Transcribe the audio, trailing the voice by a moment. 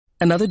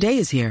Another day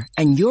is here,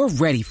 and you're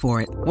ready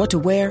for it. What to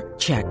wear?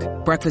 Check.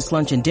 Breakfast,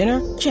 lunch, and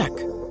dinner? Check.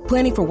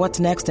 Planning for what's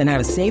next and how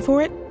to save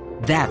for it?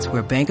 That's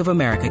where Bank of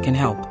America can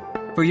help.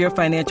 For your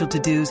financial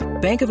to-dos,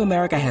 Bank of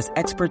America has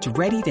experts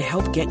ready to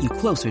help get you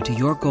closer to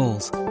your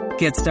goals.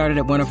 Get started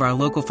at one of our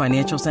local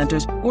financial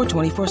centers or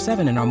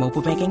 24/7 in our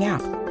mobile banking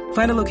app.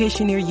 Find a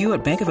location near you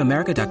at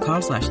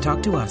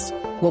bankofamerica.com/talktous.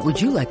 What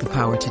would you like the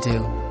power to do?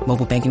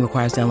 Mobile banking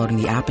requires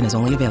downloading the app and is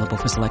only available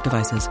for select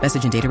devices.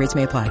 Message and data rates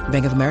may apply.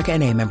 Bank of America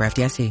N.A., member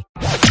FDIC.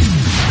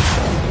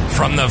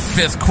 From the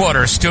Fifth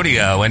Quarter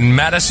Studio in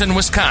Madison,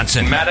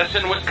 Wisconsin,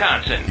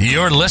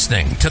 you're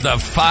listening to the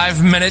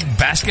 5-Minute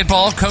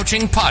Basketball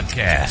Coaching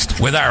Podcast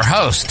with our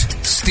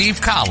host,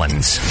 Steve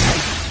Collins.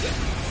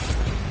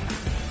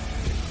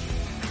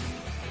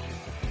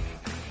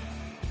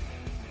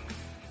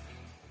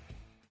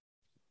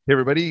 Hey,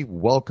 everybody.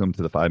 Welcome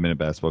to the 5-Minute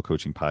Basketball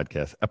Coaching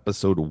Podcast,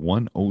 episode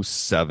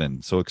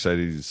 107. So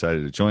excited you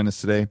decided to join us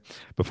today.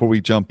 Before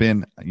we jump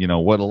in,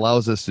 what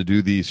allows us to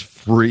do these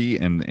free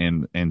and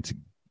to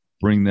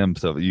bring them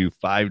to you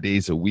 5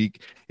 days a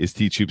week is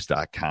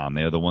teachhoops.com.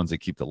 They're the ones that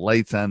keep the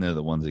lights on. They're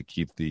the ones that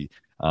keep the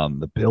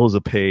bills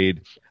are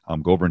paid.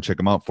 Go over and check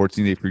them out.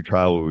 14-day free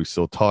trial where we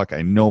still talk.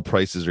 I know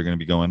prices are going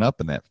to be going up,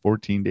 and that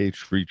 14-day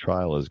free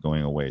trial is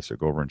going away. So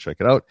go over and check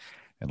it out,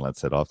 and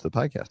let's head off to the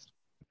podcast.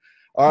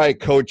 All right,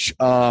 Coach.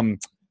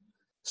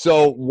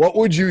 So what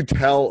would you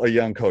tell a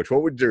young coach?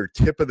 What would your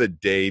tip of the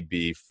day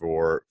be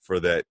for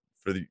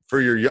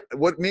your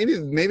what?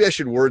 Maybe I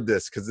should word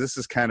this because this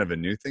is kind of a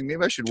new thing.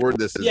 Maybe I should word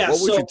this as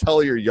what would you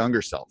tell your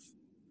younger self?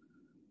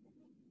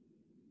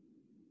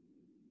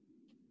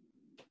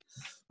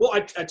 Well, I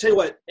tell you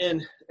what,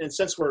 and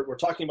since we're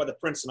talking about the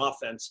Princeton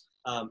offense,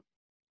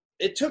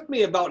 it took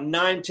me about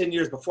 9-10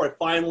 years before I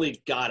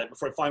finally got it.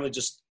 Before I finally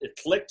it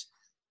clicked.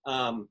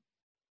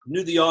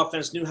 Knew the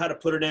offense, knew how to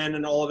put it in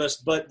and all of this,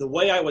 but the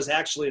way I was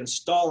actually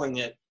installing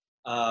it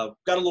got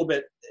a little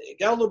bit,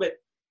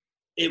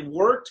 it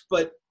worked,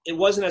 but it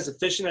wasn't as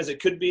efficient as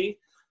it could be.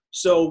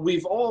 So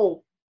we've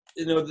all,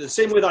 the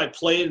same way that I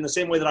played and the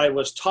same way that I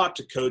was taught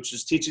to coach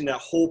is teaching that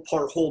whole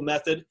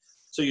method.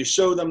 So you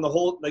show them the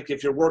whole, like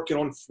if you're working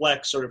on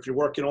flex or if you're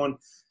working on,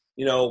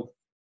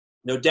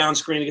 down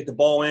screen to get the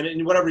ball in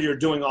and whatever you're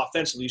doing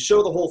offensively, you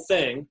show the whole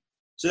thing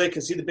so they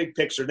can see the big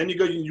picture. Then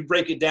you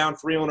break it down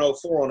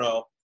 3-on-0,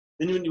 4-on-0.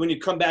 Then when you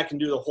come back and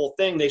do the whole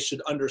thing, they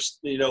should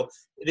understand,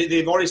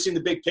 they've already seen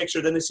the big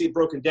picture, then they see it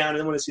broken down, and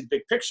then when they see the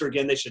big picture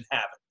again, they should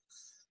have it.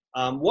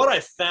 What I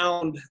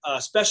found,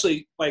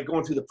 especially by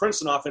going through the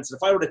Princeton offense, and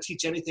if I were to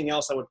teach anything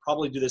else, I would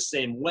probably do the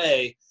same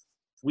way.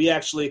 We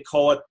actually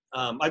call it,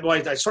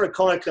 I started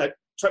calling it,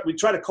 we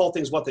try to call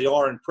things what they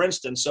are in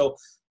Princeton. So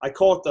I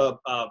call it the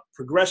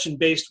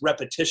progression-based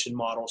repetition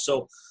model.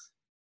 So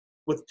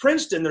with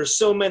Princeton, there's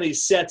so many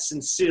sets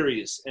and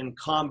series and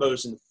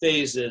combos and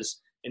phases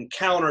and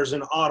counters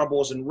and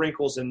audibles and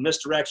wrinkles and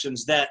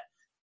misdirections that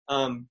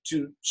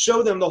to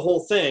show them the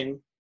whole thing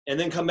and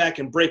then come back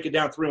and break it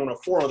down 3-on-0,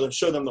 4-on-0, and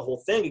show them the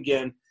whole thing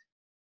again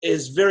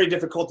is very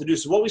difficult to do.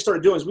 So what we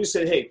started doing is we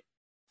said, hey,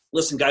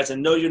 listen, guys, I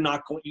know you're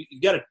not going –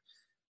 you got to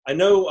 – I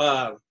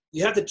know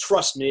you have to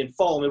trust me and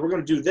follow me. We're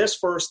going to do this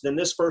first, then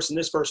this first, and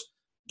this first.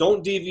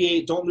 Don't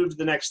deviate. Don't move to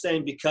the next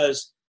thing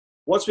because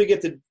once we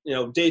get to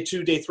day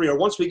 2, day 3, or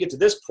once we get to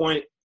this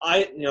point,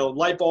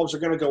 light bulbs are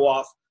going to go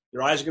off. You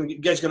guys are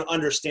going to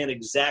understand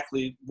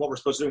exactly what we're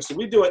supposed to do. So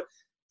we do it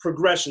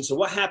progression. So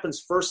what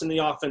happens first in the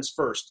offense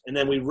first, and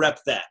then we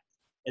rep that,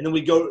 and then we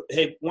go,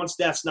 hey, once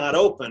that's not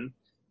open,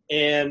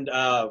 and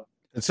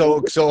so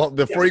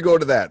before you go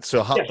to that,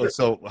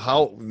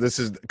 how this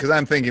is because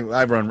I'm thinking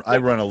I run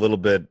a little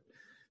bit.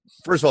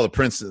 First of all, the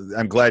Princeton.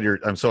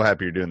 I'm so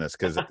happy you're doing this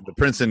because the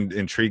Princeton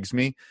intrigues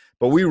me.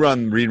 But we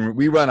run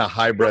a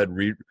hybrid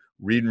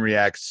read and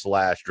react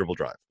 / dribble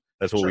drive.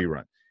 That's what we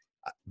run.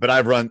 But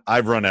I've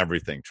run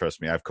everything.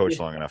 Trust me, I've coached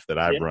long enough that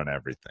I've run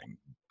everything.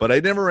 But I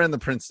never ran the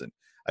Princeton.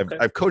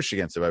 I've coached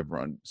against it. I've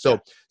run.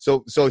 So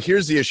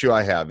here's the issue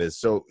I have is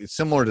so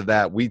similar to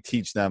that. We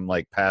teach them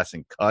like pass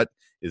and cut.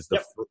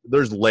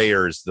 There's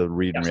layers. The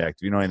read and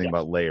react. If you know anything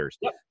about layers.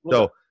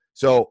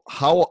 So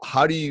how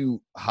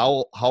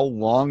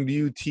long do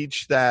you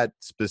teach that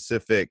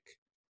specific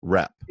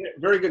rep?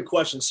 Very good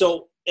question.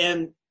 So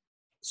we'll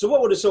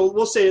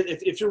say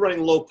if you're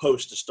running low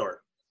post to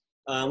start.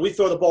 We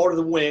throw the ball to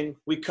the wing,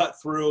 we cut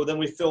through, then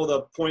we fill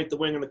the point, the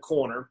wing, and the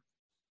corner.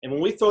 And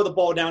when we throw the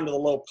ball down to the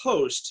low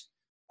post,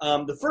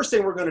 the first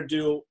thing we're going to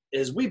do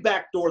is we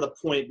backdoor the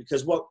point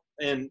because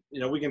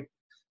we can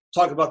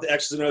talk about the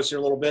X's and O's here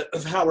a little bit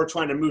of how we're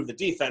trying to move the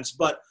defense,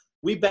 but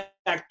we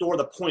backdoor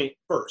the point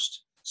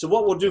first. So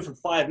what we'll do for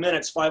 5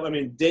 minutes,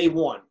 day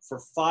 1, for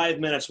 5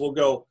 minutes, we'll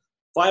go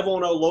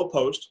 5-on-0 low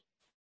post,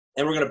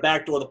 and we're going to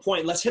backdoor the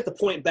point. Let's hit the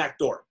point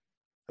backdoor.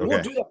 And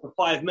we'll do that for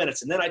 5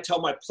 minutes. And then I tell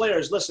my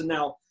players, listen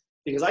now,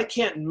 because I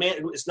can't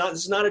this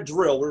is not a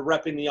drill. We're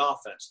repping the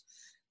offense.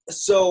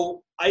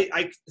 So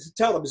I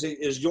tell them,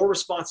 it's your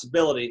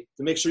responsibility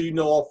to make sure you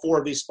know all 4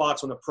 of these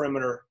spots on the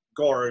perimeter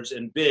guards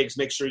and bigs,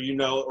 make sure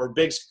or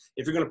bigs,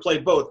 if you're going to play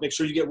both, make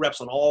sure you get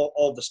reps on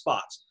all the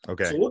spots.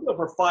 Okay. So we'll go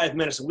for 5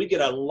 minutes, and we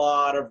get a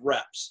lot of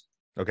reps.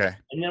 Okay.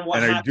 And then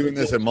are you doing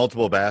this in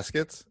multiple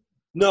baskets?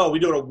 No, we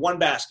do it at one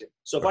basket.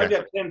 So if I've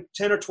got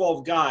 10 or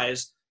 12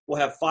 guys, we'll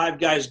have 5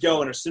 guys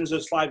go, and as soon as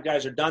those 5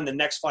 guys are done, the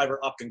next 5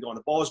 are up and going.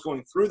 The ball is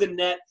going through the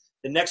net.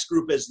 The next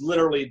group is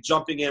literally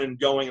jumping in and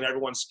going, and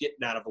everyone's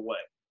getting out of the way.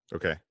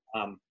 Okay.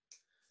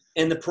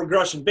 And the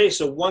progression base,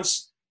 so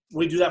once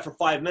we do that for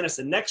 5 minutes,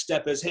 the next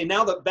step is, hey,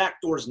 now the back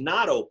door is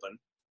not open.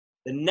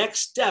 The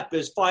next step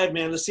is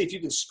 5-man. Let's see if you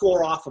can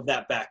score off of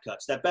that back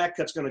cut. So that back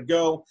cut's going to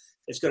go.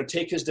 It's going to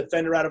take his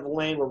defender out of the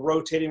lane. We're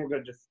rotating. We're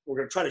going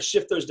to try to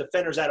shift those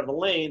defenders out of the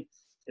lane.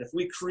 And if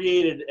we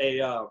created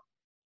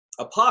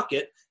a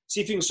pocket,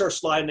 see if you can start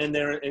sliding in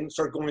there and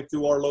start going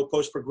through our low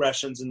post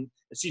progressions and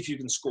see if you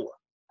can score.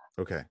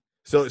 Okay.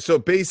 So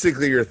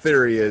basically your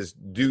theory is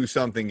do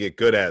something, get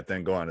good at,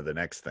 then go on to the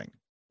next thing.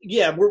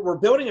 Yeah, we're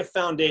building a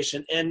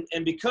foundation, and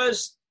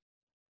because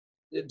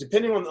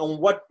depending on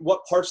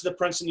what parts of the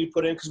Princeton you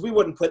put in, because we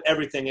wouldn't put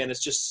everything in.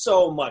 It's just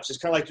so much. It's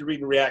kind of like you're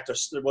reading React, or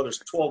there's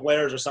 12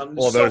 layers or something.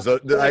 Well,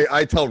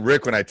 I tell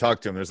Rick when I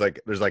talk to him, there's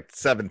like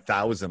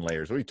 7,000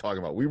 layers. What are you talking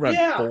about? We run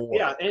 4.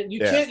 Yeah, and you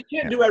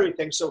can't do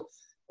everything. So,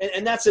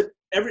 and that's it.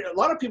 A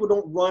lot of people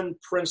don't run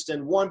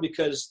Princeton, one,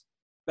 because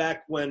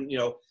back when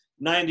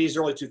 90s,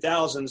 early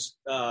 2000s,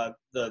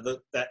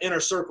 that inner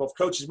circle of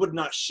coaches would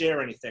not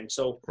share anything.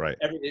 So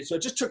so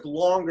it just took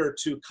longer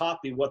to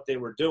copy what they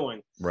were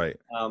doing. Right.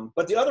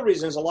 But the other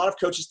reason is a lot of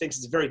coaches think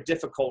it's very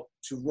difficult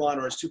to run,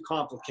 or it's too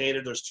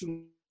complicated. There's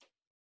too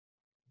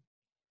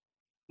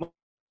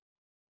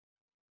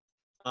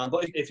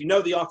but if you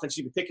know the offense,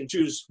 you can pick and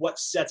choose what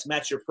sets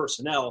match your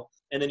personnel,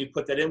 and then you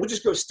put that in. We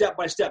just go step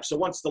by step. So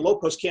once the low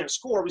post can't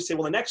score, we say,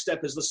 well, the next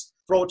step is let's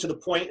throw it to the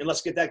point and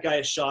let's get that guy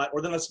a shot,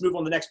 or then let's move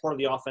on to the next part of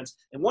the offense.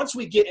 And once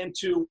we get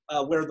into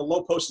where the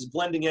low post is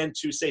blending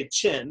into, say,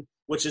 Chin,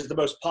 which is the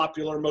most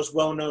popular, most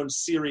well-known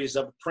series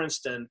of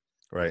Princeton,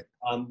 right?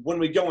 When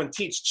we go and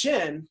teach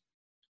Chin,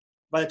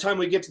 by the time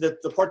we get to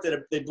the part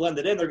that they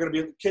blended in, they're going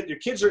to be your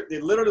kids they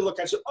literally look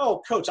at you.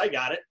 Oh, coach, I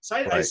got it. So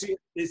I see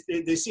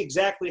they see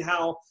exactly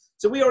how.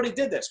 So we already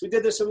did this. We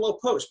did this in low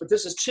post, but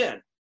this is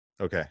Chin.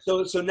 Okay.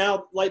 So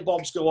now light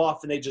bulbs go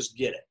off and they just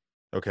get it.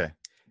 Okay.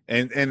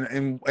 And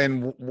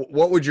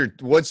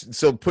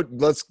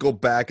let's go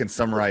back and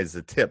summarize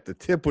the tip. The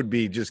tip would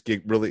be just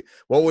get really.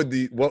 What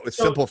would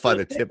simplify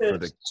the tip for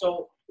the?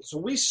 So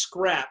we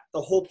scrapped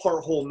the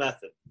whole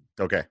method.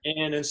 Okay.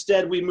 And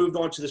instead we moved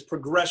on to this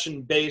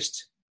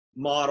progression-based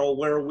model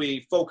where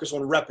we focus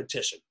on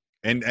repetition.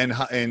 And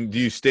do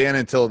you stand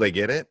until they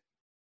get it?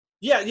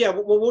 Yeah.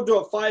 Well, we'll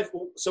do 5.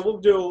 So we'll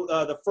do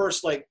the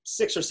first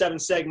 6 or 7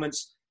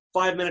 segments,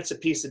 5 minutes a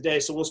piece a day.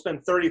 So we'll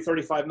spend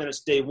 35 minutes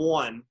day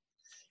 1.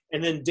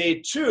 And then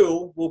day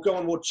 2, we'll go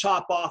and we'll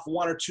chop off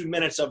 1 or 2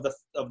 minutes of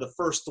the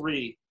first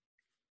 3.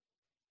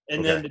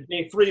 And then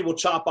day 3, we'll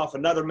chop off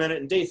another minute.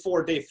 And day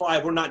 4, day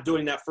 5, we're not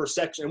doing that first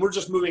section. And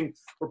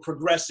we're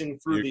progressing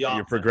through the offense.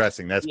 You're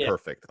progressing. That's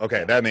perfect.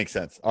 Okay, that makes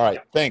sense. All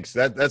right, thanks.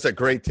 That's a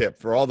great tip.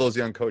 For all those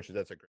young coaches,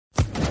 that's a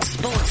great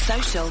Sports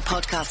Social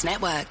Podcast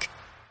Network.